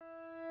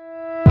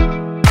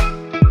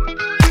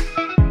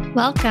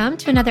Welcome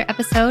to another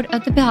episode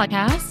of the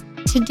podcast.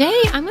 Today,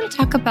 I'm going to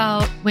talk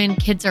about when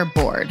kids are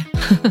bored.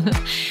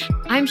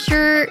 I'm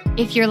sure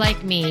if you're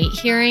like me,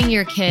 hearing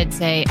your kid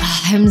say,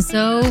 I'm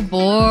so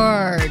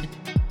bored,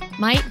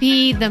 might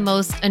be the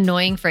most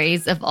annoying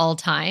phrase of all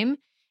time.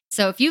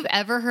 So if you've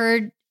ever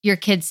heard your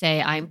kid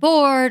say, I'm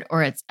bored,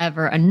 or it's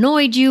ever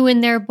annoyed you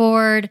when they're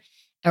bored,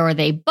 or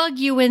they bug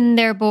you when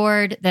they're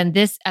bored, then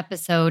this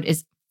episode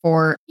is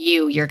for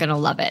you. You're going to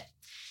love it.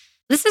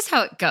 This is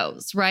how it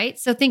goes, right?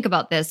 So think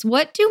about this.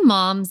 What do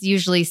moms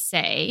usually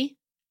say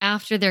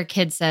after their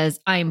kid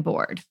says, I'm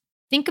bored?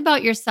 Think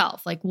about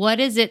yourself. Like, what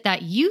is it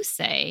that you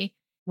say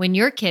when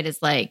your kid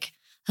is like,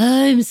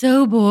 I'm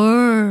so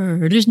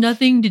bored, there's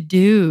nothing to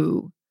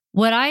do?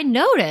 What I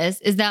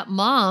notice is that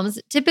moms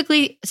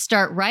typically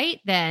start right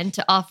then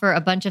to offer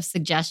a bunch of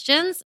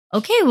suggestions.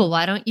 Okay, well,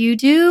 why don't you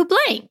do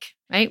blank,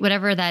 right?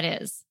 Whatever that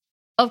is.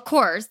 Of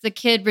course, the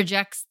kid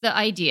rejects the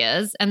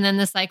ideas, and then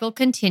the cycle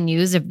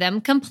continues of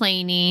them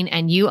complaining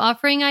and you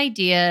offering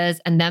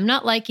ideas and them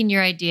not liking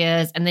your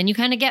ideas. And then you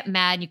kind of get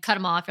mad, you cut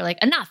them off. You're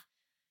like, enough.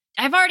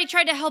 I've already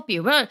tried to help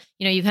you.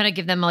 You kind of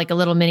give them like a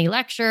little mini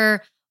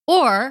lecture,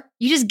 or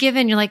you just give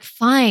in. You're like,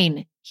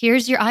 fine,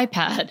 here's your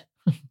iPad.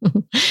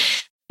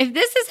 If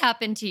this has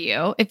happened to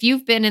you, if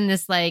you've been in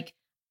this, like,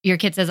 your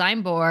kid says,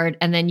 I'm bored,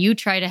 and then you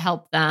try to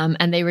help them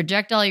and they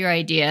reject all your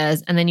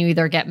ideas, and then you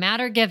either get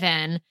mad or give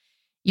in,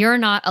 you're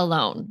not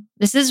alone.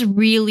 This is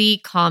really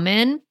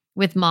common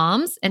with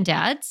moms and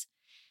dads.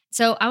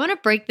 So I want to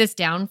break this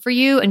down for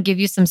you and give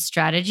you some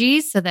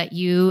strategies so that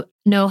you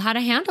know how to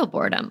handle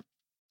boredom,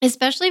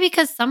 especially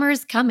because summer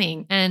is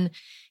coming and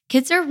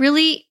kids are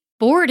really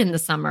bored in the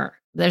summer.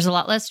 There's a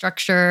lot less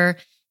structure.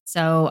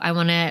 So I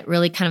want to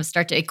really kind of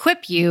start to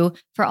equip you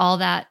for all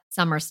that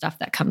summer stuff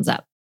that comes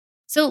up.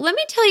 So let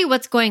me tell you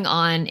what's going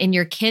on in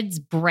your kid's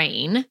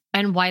brain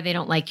and why they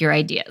don't like your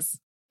ideas.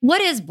 What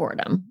is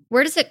boredom?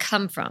 Where does it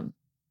come from?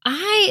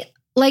 I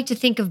like to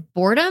think of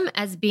boredom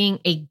as being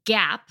a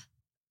gap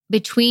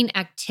between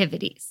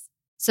activities.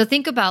 So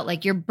think about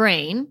like your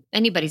brain,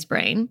 anybody's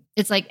brain.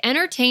 It's like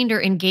entertained or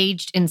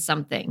engaged in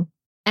something.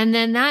 And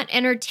then that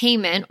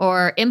entertainment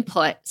or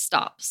input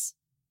stops.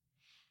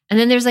 And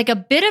then there's like a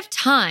bit of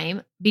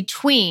time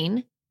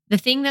between the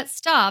thing that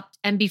stopped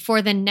and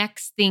before the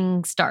next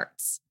thing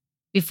starts.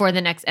 Before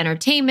the next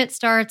entertainment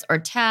starts or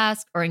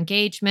task or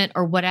engagement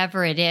or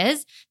whatever it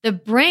is, the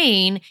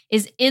brain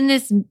is in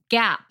this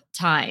gap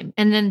time.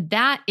 And then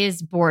that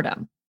is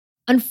boredom.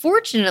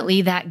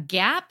 Unfortunately, that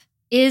gap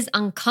is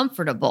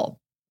uncomfortable.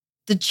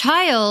 The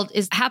child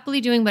is happily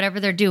doing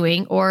whatever they're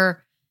doing,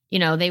 or,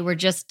 they were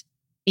just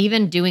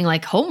even doing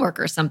like homework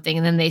or something.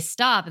 And then they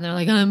stop and they're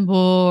like, I'm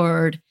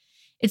bored.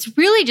 It's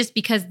really just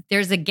because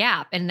there's a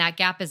gap and that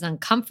gap is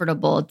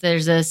uncomfortable.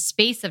 There's a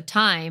space of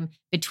time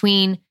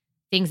between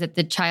things that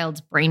the child's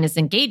brain is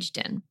engaged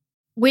in.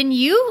 When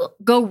you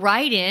go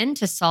right in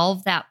to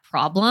solve that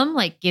problem,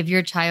 like give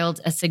your child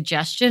a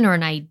suggestion or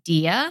an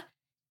idea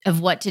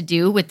of what to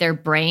do with their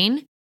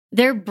brain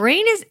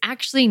is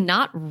actually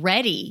not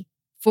ready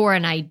for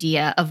an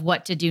idea of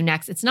what to do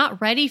next. It's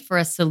not ready for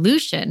a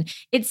solution.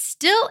 It's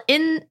still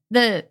in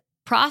the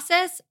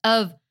process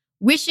of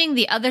wishing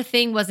the other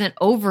thing wasn't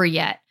over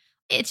yet.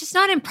 It's just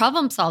not in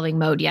problem solving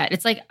mode yet.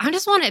 It's like, I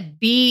just want to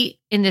be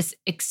in this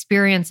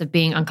experience of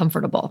being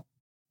uncomfortable.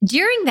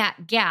 During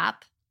that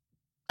gap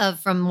of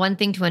from one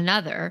thing to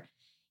another,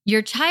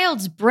 your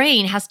child's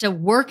brain has to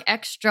work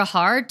extra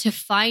hard to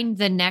find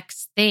the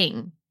next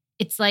thing.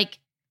 It's like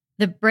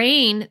the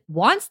brain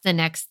wants the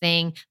next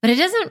thing, but it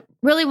doesn't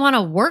really want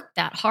to work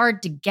that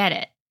hard to get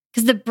it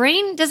because the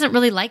brain doesn't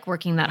really like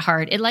working that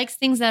hard. It likes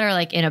things that are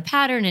like in a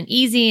pattern and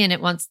easy, and it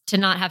wants to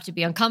not have to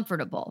be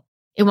uncomfortable.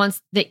 It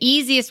wants the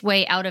easiest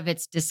way out of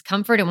its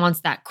discomfort. It wants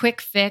that quick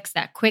fix,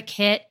 that quick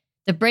hit.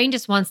 The brain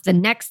just wants the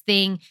next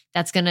thing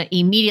that's going to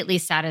immediately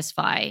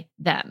satisfy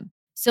them.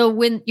 So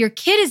when your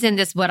kid is in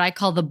this, what I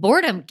call the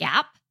boredom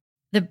gap,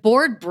 the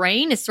bored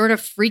brain is sort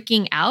of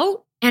freaking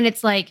out. And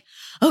it's like,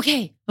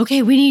 okay,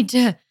 we need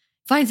to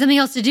find something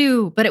else to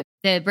do. But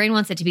the brain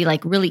wants it to be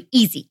like really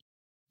easy.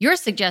 Your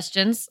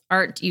suggestions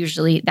aren't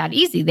usually that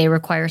easy. They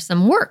require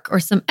some work or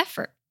some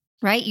effort,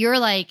 right? You're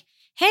like,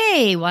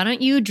 hey, why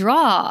don't you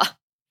draw?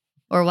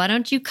 Or why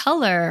don't you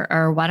color?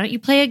 Or why don't you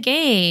play a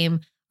game?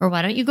 Or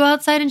why don't you go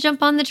outside and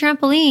jump on the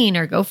trampoline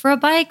or go for a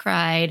bike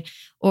ride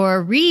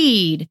or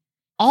read?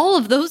 All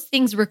of those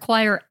things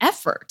require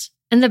effort.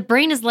 And the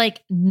brain is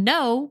like,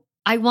 no,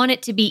 I want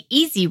it to be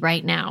easy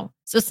right now.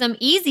 So some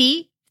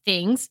easy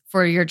things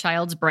for your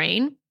child's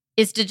brain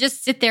is to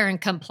just sit there and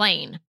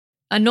complain.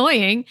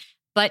 Annoying,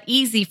 but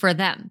easy for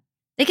them.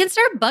 They can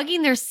start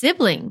bugging their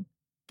sibling.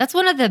 That's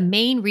one of the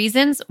main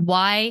reasons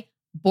why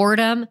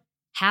boredom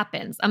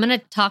happens. I'm going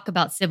to talk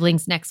about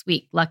siblings next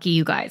week. Lucky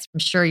you guys. I'm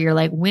sure you're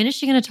like, when is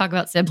she going to talk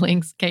about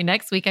siblings? Okay,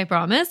 next week, I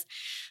promise.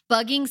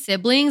 Bugging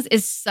siblings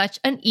is such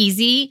an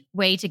easy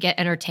way to get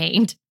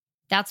entertained.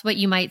 That's what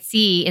you might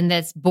see in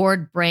this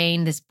bored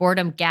brain, this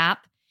boredom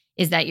gap,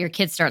 is that your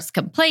kid starts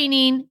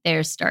complaining,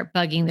 they start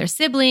bugging their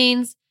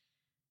siblings.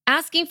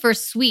 Asking for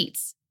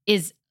sweets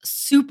is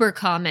super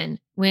common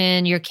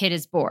when your kid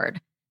is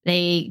bored.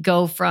 They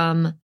go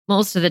from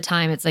most of the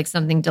time, it's like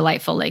something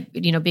delightful, like,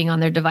 being on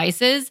their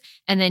devices.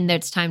 And then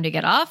it's time to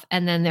get off.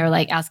 And then they're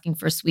like asking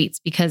for sweets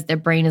because their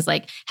brain is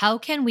like, how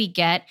can we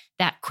get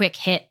that quick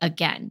hit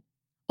again?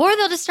 Or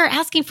they'll just start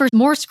asking for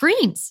more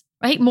screens,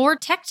 right? More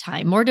tech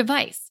time, more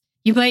device.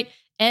 You might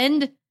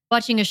end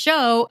watching a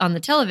show on the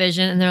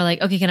television and they're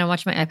like, okay, can I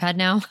watch my iPad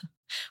now?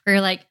 Or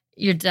you're like,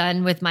 you're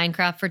done with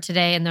Minecraft for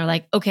today. And they're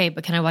like, okay,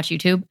 but can I watch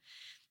YouTube?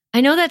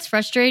 I know that's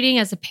frustrating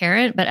as a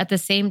parent, but at the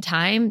same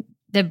time,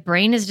 the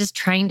brain is just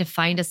trying to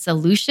find a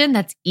solution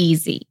that's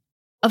easy.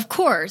 Of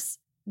course,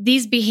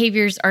 these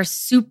behaviors are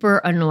super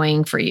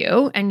annoying for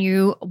you, and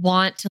you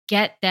want to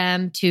get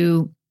them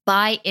to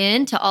buy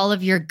into all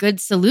of your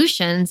good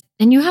solutions,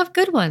 and you have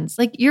good ones.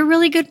 Like, you're a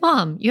really good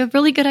mom. You have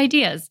really good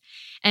ideas.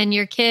 And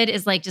your kid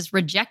is like just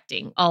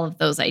rejecting all of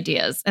those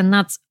ideas. And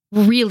that's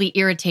really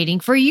irritating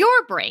for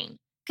your brain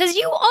because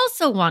you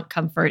also want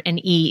comfort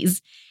and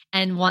ease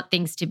and want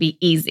things to be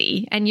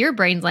easy. And your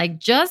brain's like,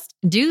 just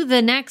do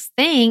the next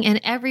thing and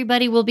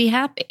everybody will be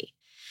happy.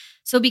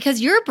 So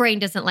because your brain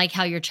doesn't like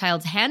how your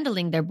child's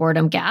handling their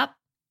boredom gap,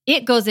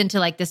 it goes into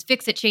like this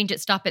fix it, change it,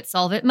 stop it,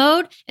 solve it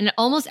mode. And it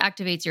almost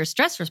activates your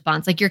stress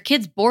response. Like your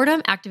kid's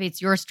boredom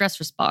activates your stress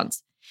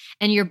response.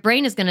 And your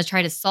brain is going to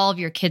try to solve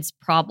your kid's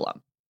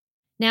problem.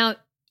 Now,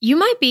 you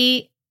might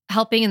be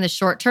helping in the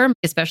short term,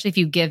 especially if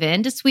you give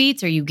in to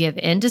sweets or you give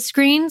in to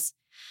screens.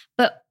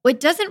 But it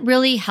doesn't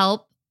really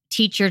help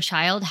teach your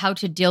child how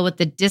to deal with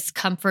the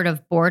discomfort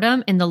of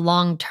boredom in the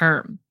long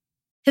term.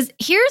 Because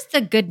here's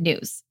the good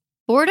news.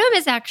 Boredom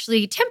is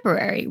actually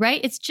temporary,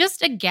 right? It's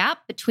just a gap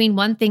between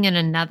one thing and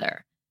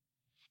another.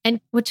 And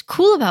what's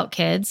cool about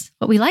kids,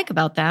 what we like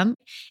about them,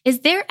 is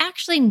they're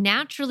actually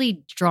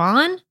naturally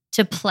drawn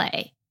to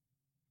play.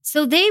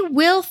 So they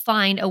will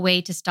find a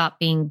way to stop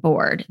being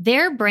bored.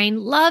 Their brain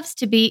loves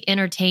to be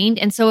entertained,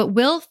 and so it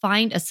will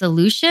find a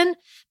solution,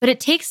 but it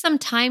takes some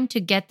time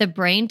to get the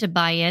brain to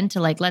buy into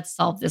like, let's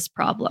solve this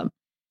problem.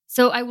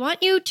 So I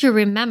want you to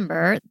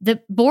remember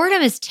that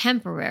boredom is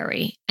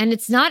temporary, and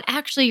it's not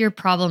actually your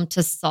problem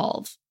to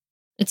solve.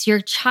 It's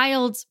your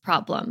child's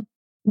problem.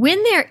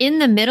 When they're in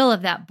the middle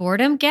of that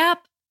boredom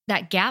gap,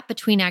 that gap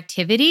between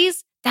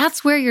activities,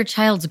 that's where your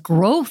child's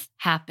growth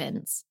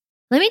happens.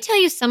 Let me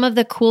tell you some of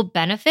the cool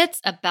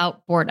benefits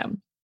about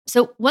boredom.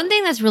 So one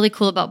thing that's really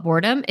cool about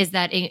boredom is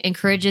that it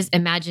encourages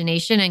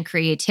imagination and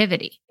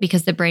creativity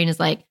because the brain is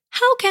like,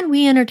 how can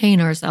we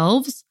entertain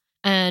ourselves?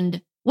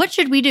 And what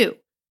should we do?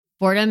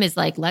 Boredom is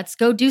like, let's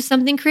go do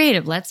something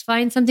creative. Let's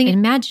find something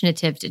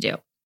imaginative to do.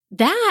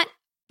 That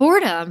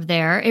boredom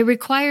there, it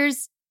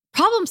requires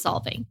problem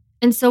solving.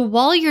 And so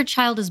while your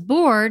child is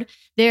bored,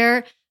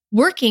 they're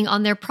working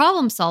on their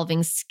problem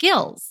solving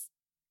skills.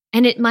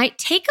 And it might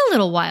take a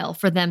little while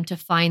for them to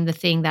find the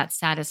thing that's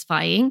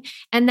satisfying.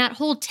 And that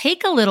whole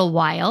take a little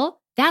while,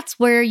 that's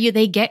where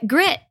they get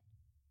grit.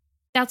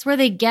 That's where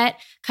they get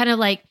kind of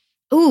like,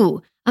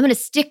 ooh, I'm going to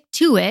stick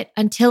to it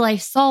until I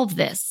solve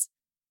this.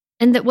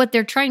 And that what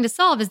they're trying to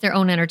solve is their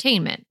own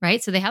entertainment,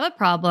 right? So they have a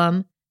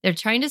problem, they're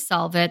trying to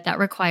solve it. That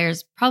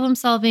requires problem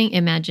solving,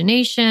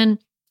 imagination,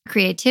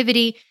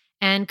 creativity,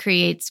 and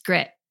creates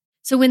grit.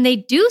 So when they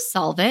do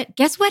solve it,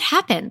 guess what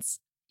happens?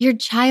 Your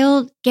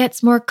child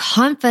gets more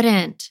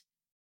confident.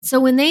 So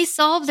when they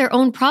solve their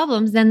own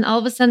problems, then all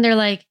of a sudden they're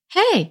like,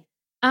 hey,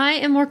 I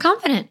am more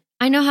confident.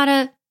 I know how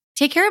to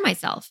take care of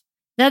myself.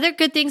 The other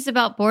good things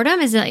about boredom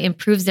is that it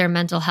improves their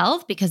mental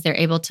health because they're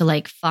able to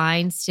like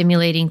find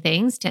stimulating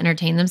things to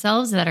entertain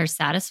themselves that are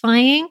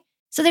satisfying.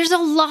 So there's a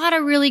lot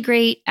of really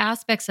great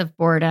aspects of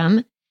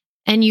boredom,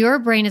 and your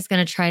brain is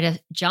going to try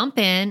to jump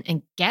in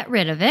and get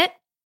rid of it.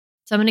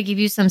 So I'm going to give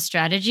you some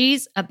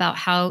strategies about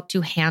how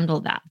to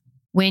handle that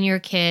when your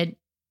kid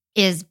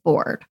is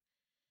bored.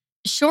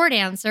 Short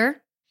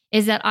answer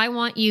is that I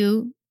want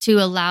you to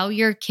allow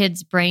your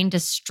kid's brain to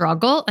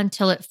struggle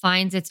until it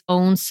finds its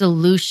own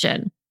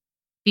solution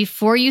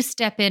before you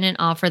step in and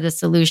offer the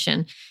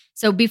solution.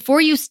 So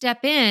before you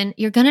step in,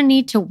 you're going to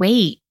need to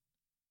wait.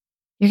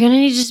 You're going to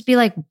need to just be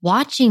like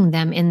watching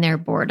them in their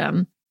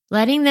boredom,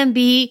 letting them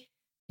be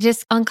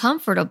just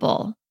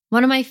uncomfortable.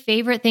 One of my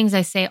favorite things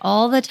I say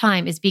all the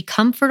time is be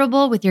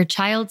comfortable with your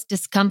child's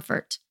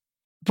discomfort.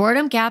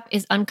 Boredom gap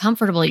is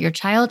uncomfortable. Your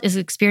child is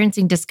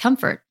experiencing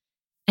discomfort,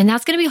 and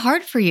that's going to be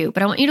hard for you,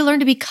 but I want you to learn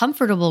to be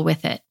comfortable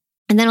with it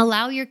and then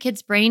allow your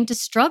kid's brain to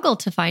struggle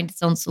to find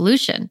its own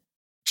solution.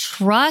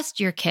 Trust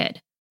your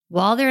kid.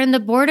 While they're in the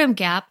boredom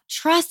gap,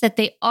 trust that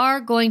they are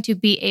going to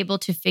be able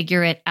to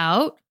figure it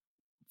out,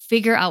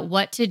 figure out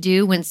what to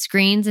do when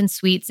screens and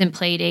sweets and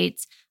play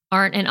dates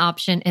aren't an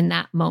option in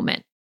that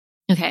moment.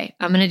 Okay,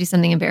 I'm going to do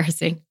something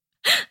embarrassing.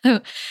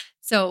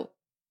 So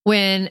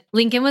when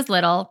Lincoln was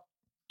little,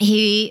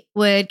 he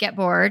would get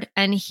bored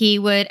and he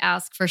would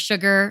ask for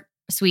sugar,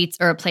 sweets,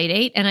 or a play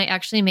date. And I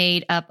actually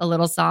made up a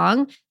little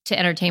song to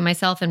entertain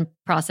myself and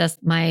process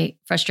my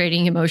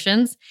frustrating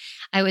emotions.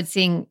 I would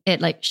sing it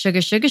like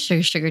sugar, sugar,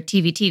 sugar, sugar,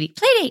 TV, TV,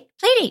 play date,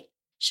 play date.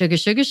 Sugar,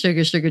 sugar,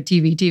 sugar, sugar,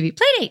 TV, TV,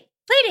 play date,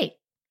 play date.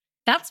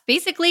 That's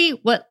basically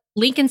what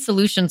Lincoln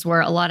solutions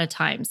were a lot of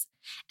times.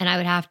 And I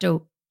would have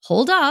to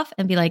hold off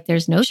and be like,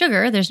 there's no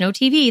sugar, there's no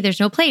TV, there's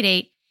no play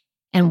date,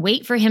 and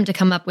wait for him to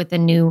come up with a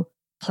new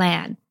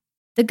plan.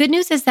 The good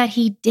news is that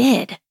he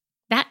did.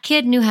 That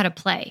kid knew how to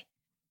play.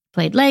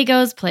 Played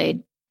Legos,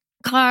 played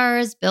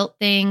cars, built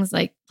things,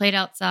 like played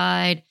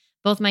outside.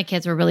 Both my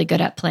kids were really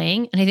good at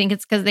playing. And I think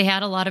it's because they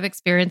had a lot of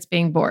experience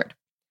being bored.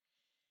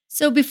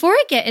 So before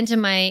I get into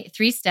my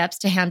 3 steps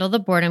to handle the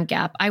boredom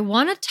gap, I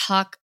want to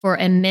talk for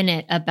a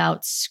minute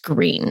about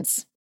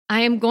screens.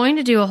 I am going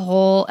to do a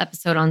whole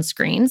episode on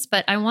screens,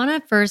 but I want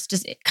to first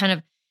just kind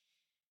of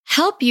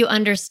help you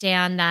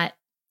understand that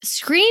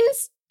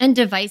screens and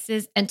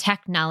devices and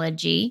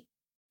technology,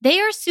 they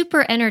are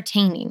super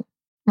entertaining,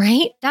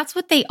 right? That's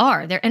what they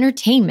are. They're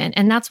entertainment.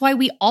 And that's why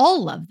we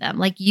all love them.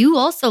 Like you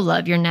also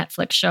love your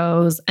Netflix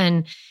shows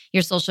and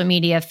your social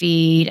media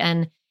feed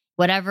and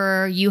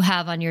whatever you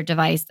have on your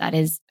device that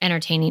is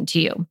entertaining to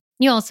you.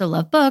 You also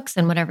love books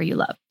and whatever you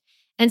love.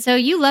 And so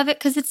you love it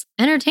because it's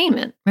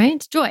entertainment, right?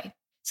 It's joy.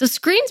 So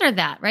screens are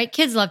that, right?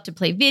 Kids love to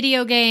play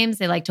video games.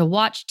 They like to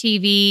watch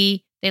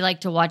TV. They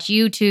like to watch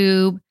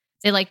YouTube.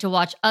 They like to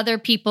watch other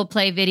people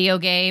play video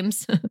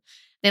games.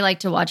 They like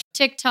to watch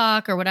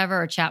TikTok or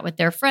whatever, or chat with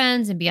their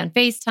friends and be on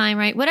FaceTime,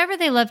 right? Whatever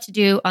they love to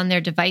do on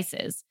their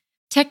devices.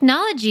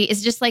 Technology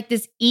is just like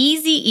this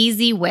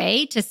easy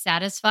way to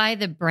satisfy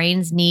the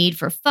brain's need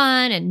for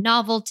fun and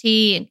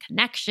novelty and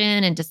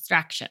connection and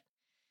distraction.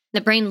 The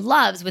brain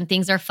loves when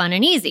things are fun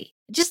and easy.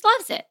 It just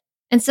loves it.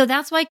 And so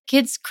that's why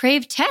kids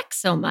crave tech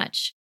so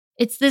much.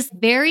 It's this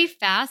very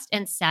fast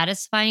and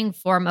satisfying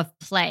form of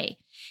play.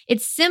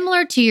 It's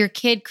similar to your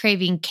kid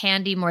craving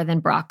candy more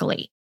than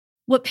broccoli.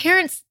 What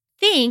parents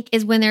think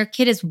is when their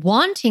kid is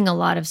wanting a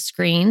lot of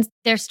screens,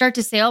 they start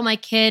to say, oh, my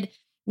kid,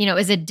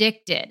 is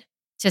addicted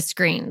to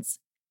screens.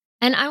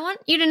 And I want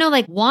you to know,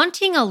 like,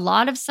 wanting a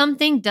lot of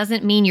something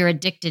doesn't mean you're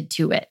addicted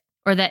to it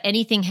or that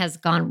anything has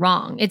gone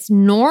wrong. It's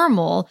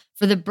normal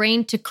for the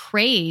brain to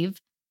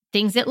crave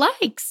things it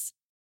likes,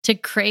 to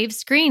crave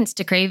screens,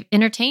 to crave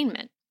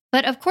entertainment.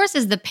 But of course,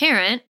 as the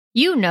parent,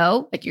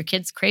 like your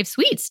kids crave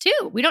sweets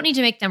too. We don't need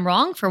to make them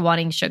wrong for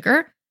wanting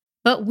sugar,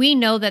 but we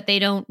know that they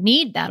don't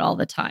need that all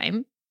the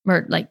time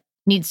or like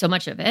need so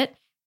much of it.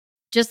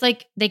 Just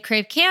like they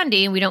crave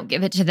candy and we don't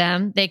give it to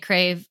them, they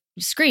crave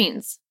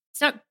screens. It's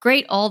not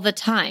great all the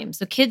time.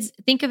 So kids,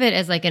 think of it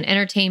as like an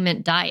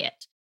entertainment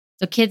diet.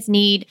 So kids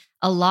need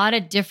a lot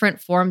of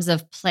different forms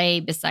of play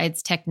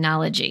besides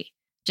technology,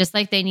 just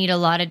like they need a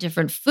lot of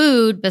different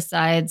food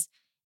besides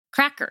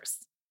crackers.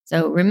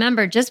 So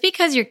remember, just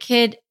because your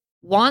kid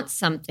wants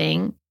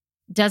something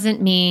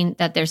doesn't mean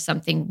that there's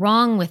something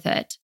wrong with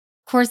it.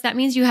 Of course, that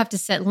means you have to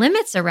set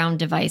limits around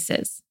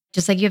devices,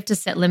 just like you have to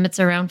set limits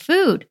around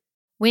food.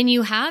 When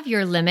you have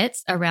your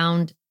limits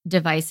around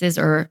devices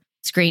or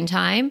screen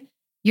time,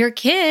 your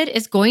kid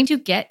is going to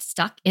get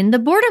stuck in the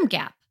boredom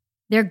gap.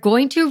 They're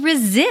going to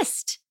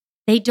resist.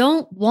 They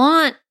don't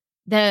want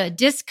the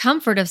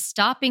discomfort of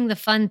stopping the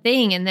fun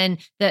thing and then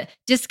the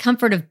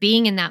discomfort of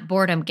being in that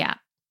boredom gap.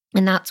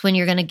 And that's when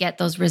you're going to get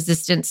those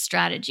resistance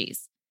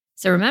strategies.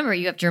 So remember,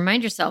 you have to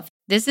remind yourself,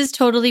 this is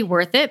totally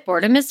worth it.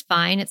 Boredom is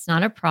fine. It's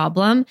not a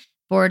problem.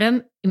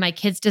 Boredom, my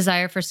kids'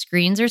 desire for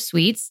screens or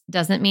sweets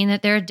doesn't mean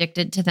that they're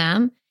addicted to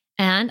them.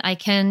 And I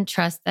can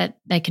trust that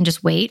I can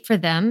just wait for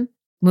them,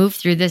 move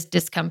through this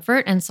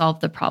discomfort and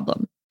solve the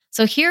problem.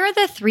 So here are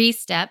the 3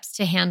 steps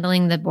to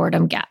handling the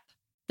boredom gap.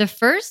 The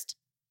first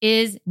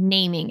is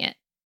naming it.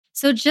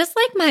 So just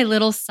like my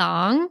little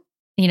song,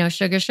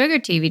 sugar, sugar,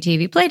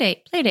 TV, play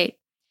date.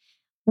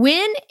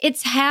 When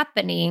it's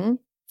happening,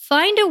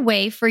 find a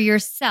way for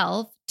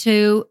yourself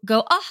to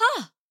go,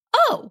 aha,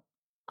 oh,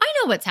 I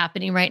know what's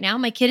happening right now.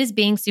 My kid is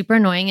being super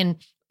annoying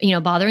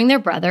and, bothering their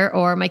brother,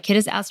 or my kid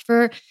has asked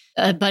for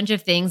a bunch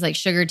of things like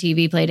sugar,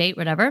 TV, play date,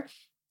 whatever.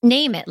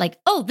 Name it like,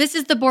 oh, this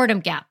is the boredom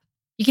gap.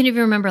 You can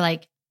even remember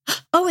like,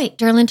 oh, wait,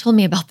 Darlene told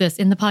me about this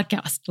in the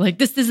podcast. Like,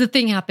 this is the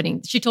thing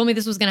happening. She told me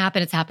this was going to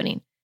happen. It's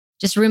happening.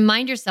 Just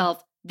remind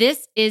yourself,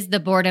 this is the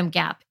boredom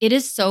gap. It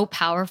is so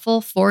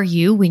powerful for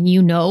you when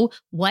you know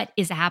what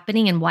is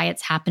happening and why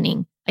it's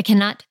happening. I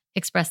cannot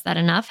express that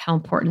enough, how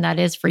important that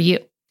is for you.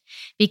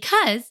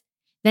 Because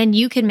then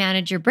you can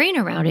manage your brain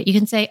around it. You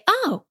can say,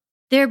 oh,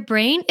 their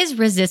brain is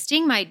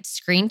resisting my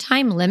screen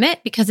time limit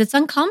because it's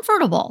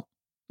uncomfortable.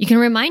 You can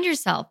remind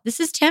yourself, this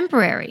is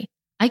temporary.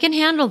 I can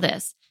handle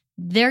this.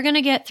 They're going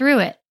to get through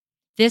it.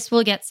 This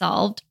will get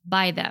solved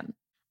by them.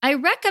 I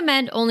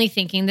recommend only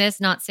thinking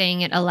this, not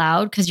saying it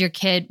aloud, because your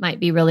kid might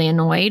be really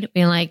annoyed,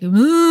 being like,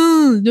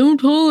 don't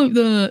talk like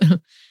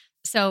that.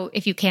 So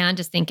if you can,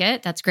 just think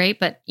it. That's great.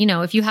 But,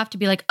 if you have to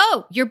be like,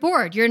 oh, you're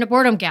bored, you're in a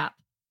boredom gap,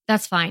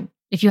 that's fine.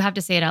 If you have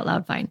to say it out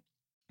loud, fine.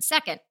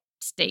 Second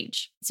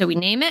stage. So we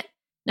name it.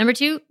 Number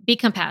 2, be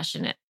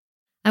compassionate.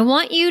 I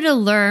want you to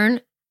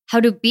learn how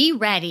to be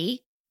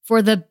ready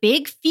for the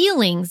big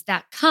feelings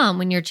that come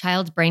when your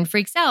child's brain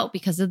freaks out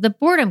because of the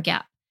boredom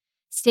gap.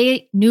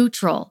 Stay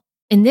neutral.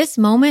 In this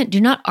moment,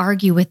 do not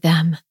argue with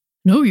them.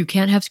 No, you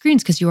can't have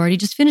screens because you already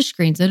just finished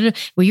screens.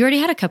 Well, you already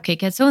had a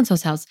cupcake at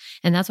so-and-so's house,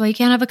 and that's why you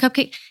can't have a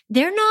cupcake.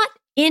 They're not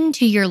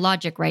into your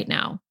logic right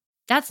now.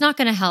 That's not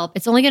going to help.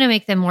 It's only going to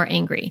make them more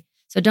angry.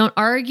 So don't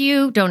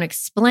argue, don't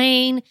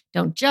explain,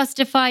 don't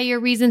justify your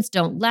reasons,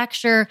 don't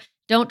lecture,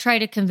 don't try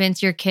to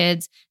convince your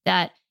kids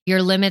that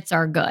your limits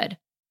are good.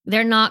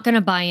 They're not going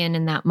to buy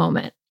in that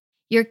moment.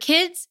 Your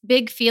kids'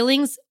 big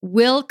feelings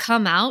will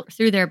come out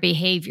through their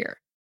behavior.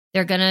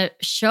 They're going to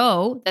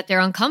show that they're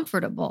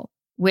uncomfortable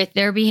with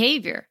their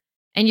behavior.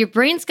 And your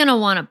brain's going to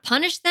want to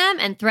punish them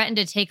and threaten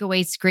to take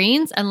away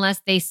screens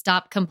unless they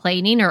stop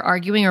complaining or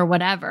arguing or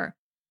whatever.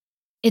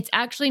 It's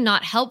actually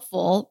not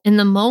helpful in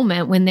the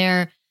moment when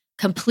they're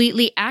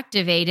completely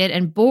activated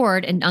and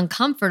bored and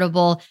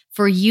uncomfortable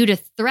for you to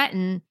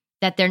threaten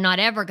that they're not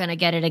ever going to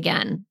get it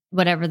again.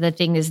 Whatever the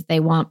thing is that they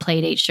want, play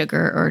date, sugar,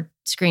 or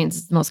screens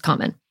is the most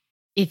common.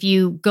 If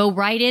you go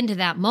right into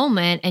that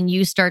moment and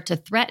you start to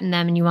threaten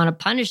them and you want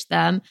to punish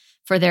them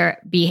for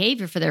their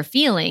behavior, for their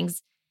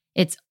feelings,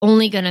 it's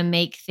only going to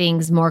make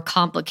things more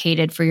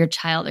complicated for your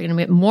child. They're going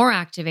to be more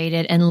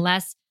activated and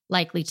less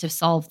likely to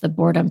solve the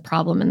boredom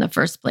problem in the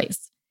first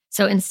place.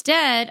 So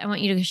instead, I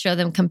want you to show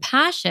them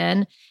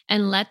compassion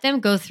and let them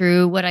go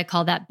through what I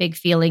call that big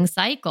feeling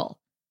cycle.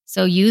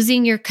 So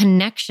using your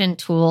connection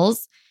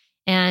tools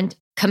and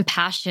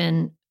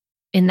compassion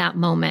in that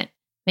moment,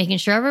 making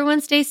sure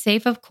everyone stays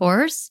safe, of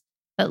course,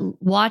 but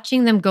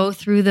watching them go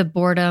through the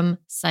boredom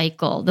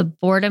cycle, the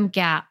boredom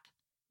gap,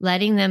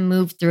 letting them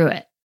move through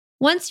it.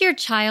 Once your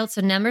child, so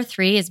number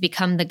 3 is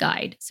become the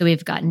guide. So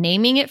we've got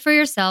naming it for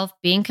yourself,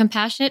 being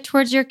compassionate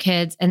towards your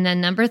kids, and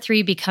then number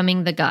 3,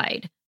 becoming the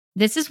guide.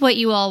 This is what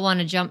you all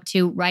want to jump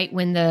to right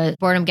when the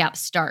boredom gap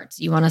starts.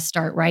 You want to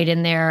start right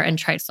in there and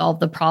try to solve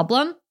the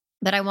problem.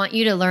 But I want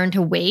you to learn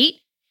to wait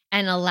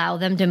and allow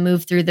them to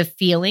move through the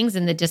feelings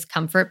and the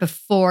discomfort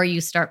before you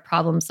start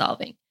problem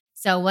solving.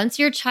 So once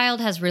your child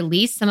has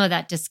released some of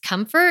that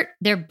discomfort,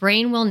 their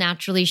brain will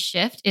naturally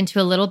shift into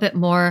a little bit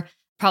more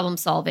problem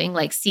solving,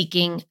 like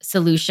seeking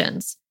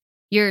solutions.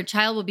 Your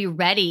child will be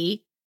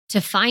ready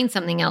to find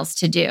something else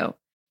to do.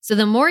 So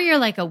the more you're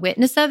like a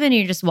witness of it and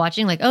you're just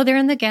watching like, oh, they're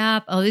in the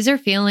gap. Oh, these are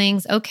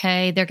feelings.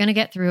 Okay, they're going to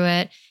get through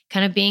it.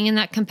 Kind of being in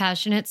that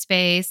compassionate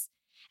space.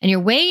 And you're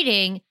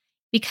waiting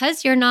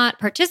because you're not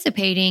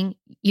participating,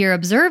 you're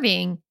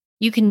observing,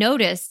 you can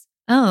notice,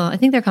 oh, I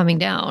think they're coming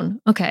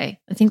down. Okay,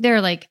 I think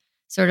they're like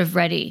sort of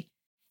ready.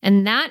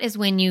 And that is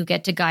when you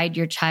get to guide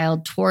your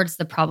child towards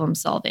the problem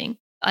solving.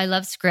 I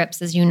love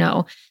scripts, as you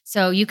know.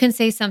 So you can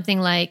say something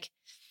like,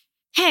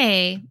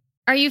 hey,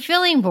 are you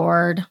feeling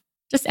bored?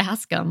 Just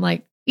ask them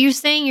like, you're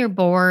saying you're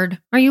bored.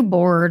 Are you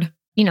bored?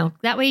 You know,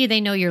 that way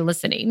they know you're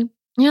listening. And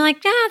you're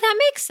like, yeah, that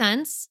makes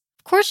sense.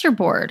 Of course you're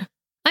bored.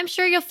 I'm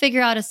sure you'll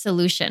figure out a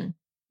solution.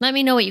 Let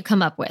me know what you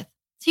come up with.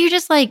 So you're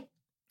just like,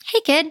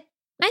 hey kid,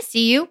 I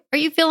see you. Are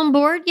you feeling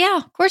bored? Yeah,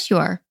 of course you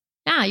are.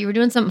 Yeah, you were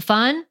doing something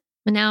fun,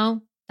 and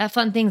now that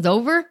fun thing's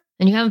over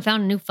and you haven't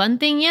found a new fun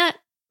thing yet.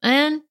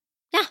 And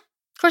yeah,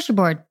 of course you're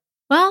bored.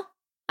 Well,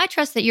 I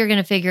trust that you're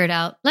going to figure it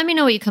out. Let me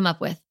know what you come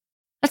up with.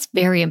 That's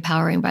very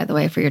empowering, by the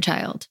way, for your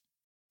child.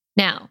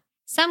 Now,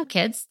 some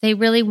kids, they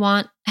really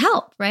want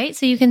help, right?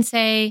 So you can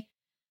say,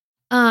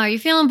 are you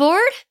feeling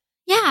bored?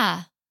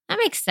 Yeah, that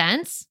makes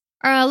sense.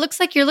 Looks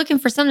like you're looking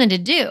for something to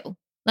do.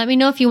 Let me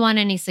know if you want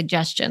any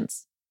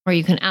suggestions. Or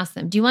you can ask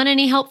them, do you want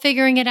any help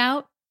figuring it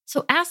out?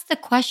 So ask the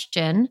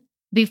question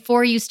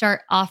before you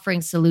start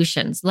offering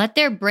solutions. Let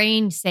their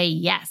brain say,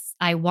 yes,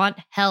 I want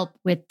help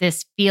with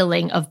this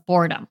feeling of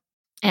boredom.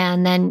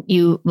 And then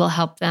you will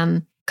help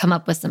them come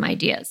up with some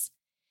ideas.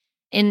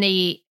 In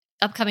the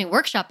upcoming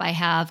workshop I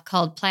have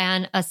called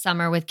Plan a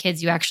Summer with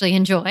Kids You Actually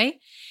Enjoy,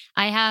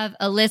 I have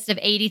a list of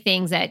 80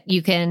 things that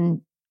you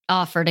can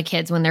offer to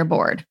kids when they're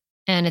bored.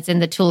 And it's in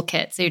the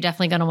toolkit. So you're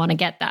definitely going to want to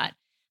get that.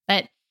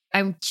 But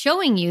I'm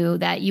showing you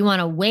that you want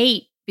to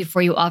wait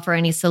before you offer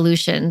any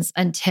solutions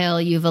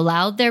until you've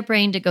allowed their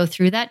brain to go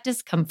through that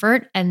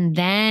discomfort and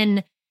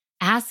then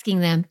asking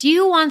them, do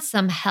you want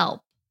some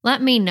help?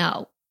 Let me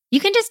know. You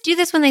can just do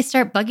this when they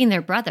start bugging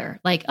their brother.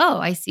 Like, oh,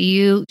 I see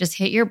you just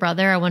hit your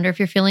brother. I wonder if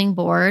you're feeling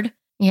bored.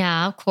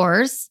 Yeah, of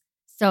course.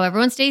 So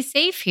everyone stays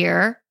safe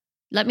here.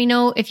 Let me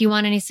know if you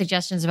want any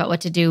suggestions about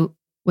what to do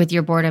with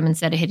your boredom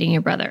instead of hitting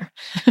your brother.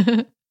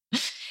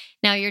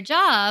 Now, your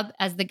job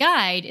as the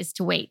guide is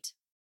to wait.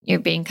 You're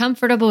being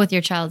comfortable with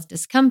your child's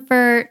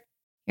discomfort.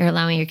 You're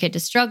allowing your kid to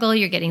struggle.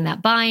 You're getting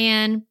that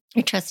buy-in.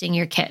 You're trusting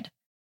your kid.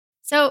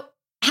 So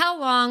how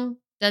long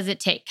does it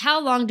take? How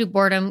long do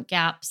boredom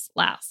gaps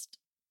last?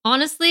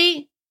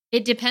 Honestly,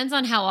 it depends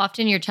on how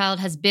often your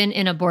child has been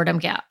in a boredom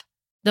gap.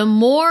 The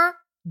more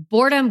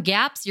boredom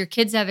gaps your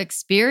kids have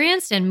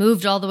experienced and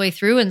moved all the way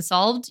through and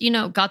solved,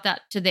 got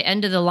that to the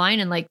end of the line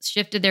and like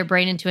shifted their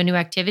brain into a new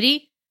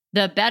activity,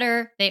 the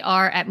better they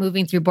are at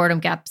moving through boredom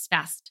gaps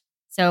fast.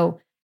 So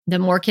the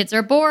more kids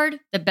are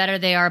bored, the better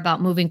they are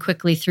about moving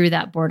quickly through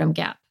that boredom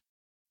gap.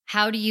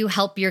 How do you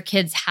help your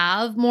kids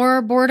have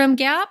more boredom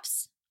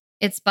gaps?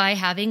 It's by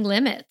having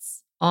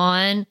limits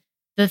on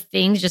the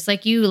things, just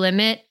like you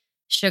limit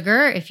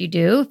sugar if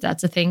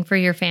that's a thing for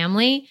your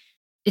family.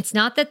 It's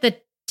not that the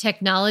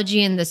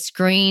technology and the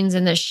screens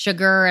and the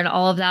sugar and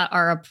all of that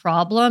are a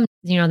problem.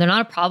 They're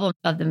not a problem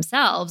of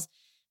themselves,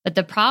 but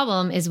the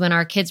problem is when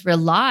our kids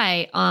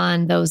rely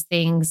on those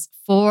things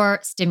for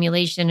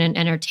stimulation and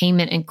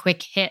entertainment and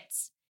quick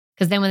hits.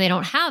 Because then when they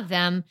don't have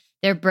them,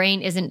 their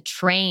brain isn't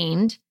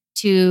trained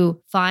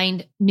to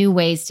find new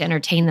ways to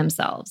entertain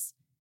themselves.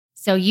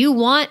 So you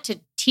want to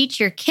teach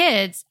your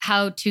kids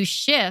how to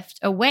shift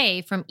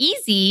away from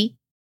easy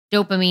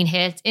dopamine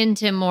hits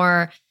into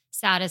more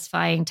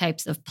satisfying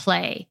types of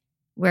play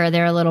where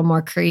they're a little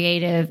more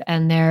creative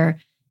and they're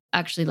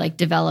actually like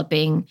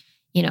developing,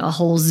 a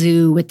whole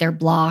zoo with their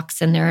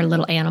blocks and their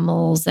little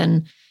animals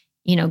and,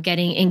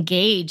 getting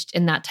engaged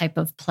in that type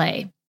of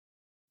play.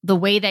 The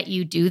way that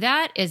you do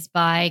that is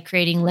by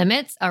creating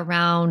limits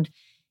around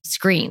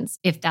screens.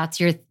 If that's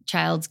your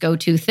child's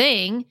go-to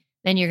thing,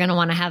 then you're going to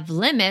want to have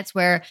limits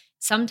where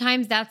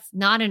sometimes that's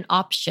not an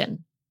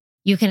option.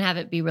 You can have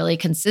it be really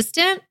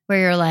consistent where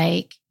you're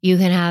like, you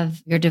can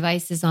have your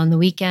devices on the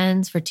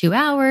weekends for 2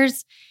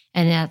 hours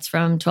and that's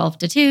from 12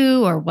 to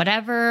 2 or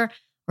whatever.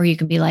 Or you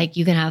can be like,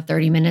 you can have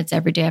 30 minutes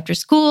every day after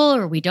school,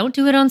 or we don't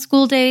do it on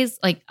school days.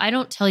 Like, I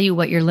don't tell you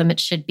what your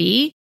limits should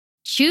be.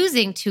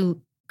 Choosing to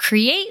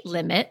create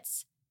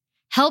limits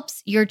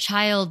helps your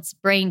child's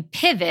brain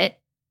pivot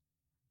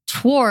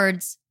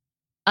towards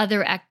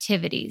other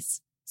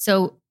activities.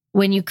 So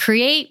when you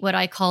create what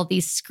I call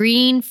these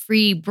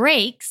screen-free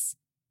breaks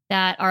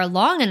that are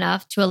long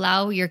enough to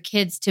allow your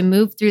kids to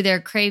move through their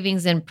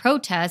cravings and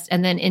protest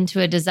and then into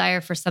a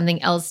desire for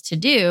something else to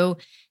do,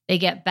 they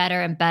get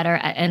better and better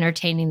at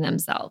entertaining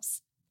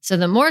themselves. So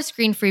the more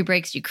screen-free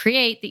breaks you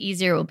create, the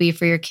easier it will be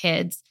for your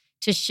kids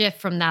to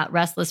shift from that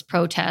restless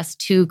protest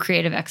to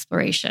creative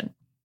exploration.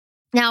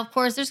 Now, of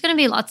course, there's going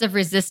to be lots of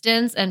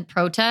resistance and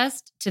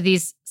protest to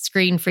these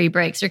screen-free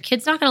breaks. Your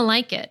kid's not going to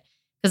like it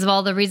because of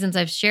all the reasons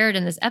I've shared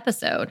in this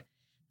episode.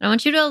 But I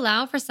want you to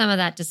allow for some of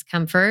that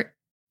discomfort,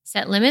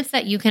 set limits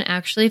that you can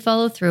actually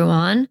follow through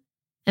on,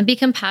 and be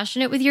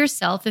compassionate with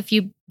yourself. If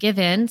you give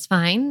in, it's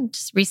fine.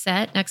 Just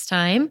reset next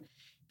time.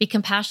 Be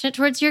compassionate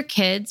towards your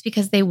kids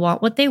because they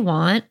want what they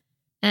want,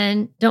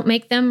 and don't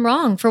make them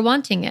wrong for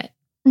wanting it.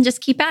 And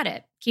just keep at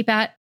it. Keep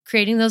at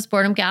creating those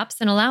boredom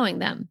gaps and allowing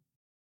them.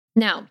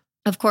 Now,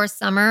 of course,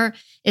 summer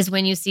is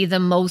when you see the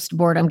most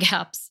boredom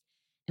gaps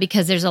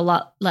because there's a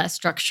lot less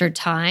structured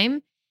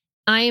time.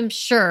 I am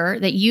sure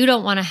that you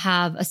don't want to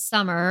have a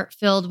summer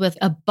filled with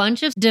a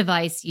bunch of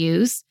device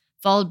use,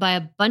 followed by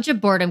a bunch of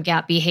boredom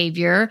gap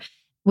behavior,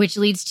 which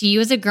leads to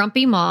you as a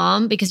grumpy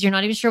mom because you're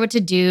not even sure what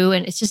to do.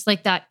 And it's just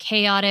like that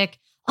chaotic,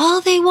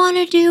 all they want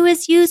to do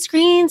is use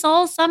screens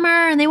all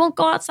summer and they won't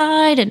go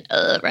outside and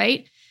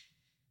right?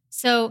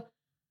 So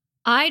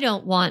I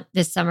don't want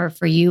this summer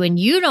for you, and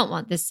you don't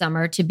want this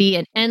summer to be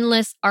an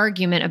endless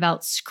argument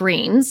about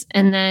screens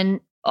and then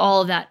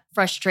all of that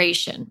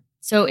frustration.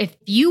 So if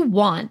you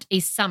want a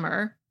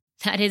summer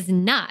that is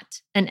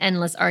not an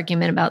endless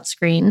argument about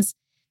screens,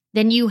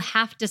 then you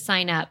have to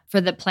sign up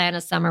for the Plan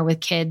a Summer with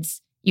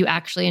Kids You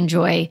Actually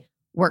Enjoy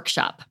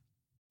workshop.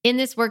 In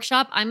this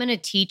workshop, I'm going to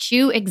teach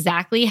you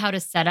exactly how to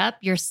set up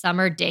your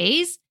summer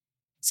days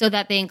so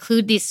that they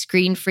include these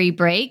screen-free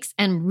breaks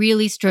and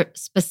really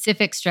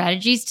specific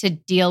strategies to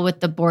deal with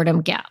the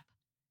boredom gap.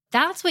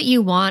 That's what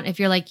you want if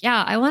you're like,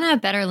 yeah, I want to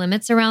have better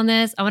limits around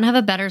this. I want to have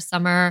a better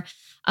summer.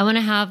 I want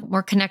to have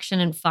more connection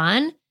and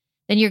fun.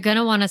 Then you're going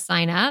to want to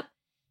sign up.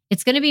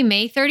 It's going to be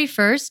May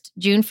 31st,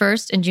 June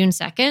 1st, and June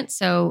 2nd.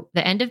 So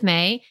the end of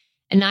May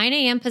at 9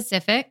 a.m.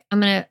 Pacific. I'm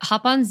going to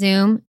hop on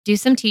Zoom, do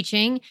some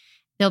teaching.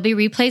 There'll be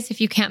replays if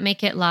you can't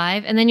make it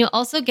live. And then you'll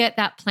also get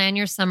that Plan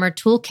Your Summer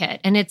toolkit.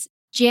 And it's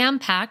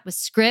jam-packed with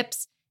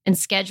scripts and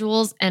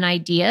schedules and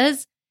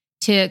ideas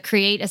to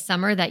create a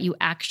summer that you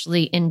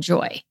actually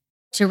enjoy.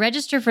 To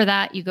register for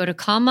that, you go to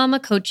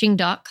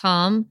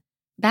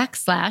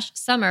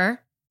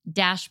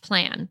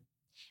calmmamacoaching.com/summer-plan.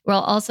 We'll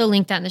also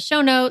link that in the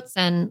show notes,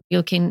 and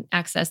you can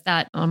access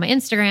that on my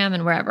Instagram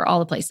and wherever, all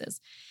the places.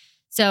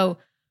 So,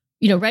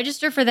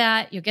 register for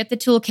that. You'll get the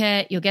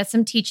toolkit. You'll get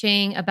some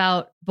teaching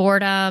about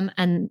boredom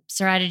and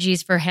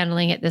strategies for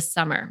handling it this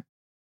summer.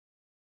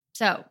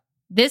 So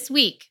this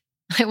week,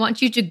 I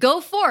want you to go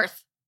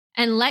forth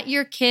and let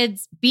your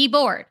kids be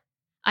bored.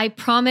 I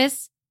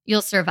promise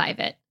you'll survive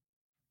it.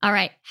 All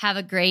right. Have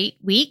a great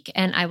week,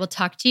 and I will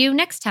talk to you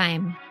next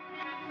time.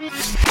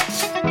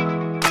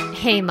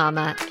 Hey,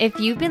 mama, if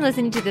you've been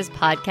listening to this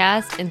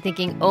podcast and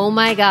thinking, oh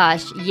my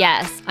gosh,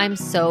 yes, I'm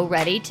so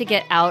ready to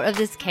get out of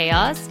this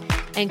chaos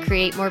and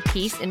create more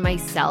peace in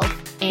myself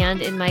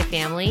and in my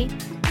family,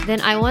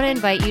 then I want to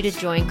invite you to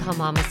join Calm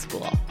Mama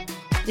School.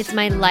 It's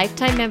my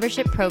lifetime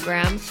membership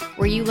program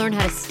where you learn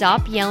how to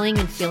stop yelling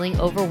and feeling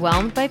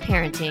overwhelmed by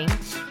parenting,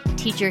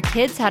 teach your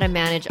kids how to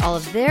manage all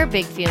of their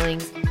big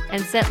feelings,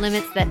 and set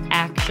limits that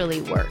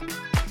actually work.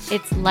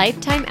 It's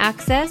lifetime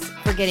access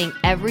for getting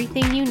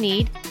everything you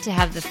need to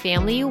have the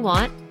family you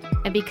want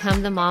and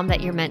become the mom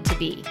that you're meant to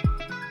be.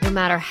 No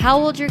matter how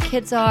old your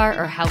kids are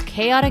or how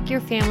chaotic your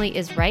family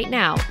is right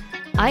now,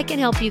 I can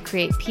help you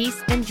create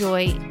peace and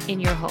joy in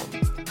your home.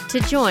 To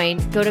join,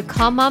 go to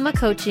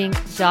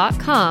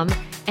calmmamacoaching.com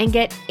and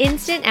get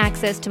instant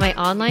access to my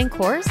online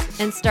course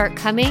and start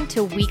coming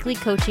to weekly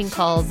coaching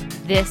calls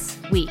this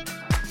week.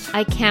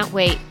 I can't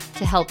wait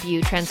to help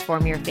you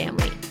transform your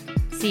family.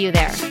 See you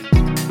there.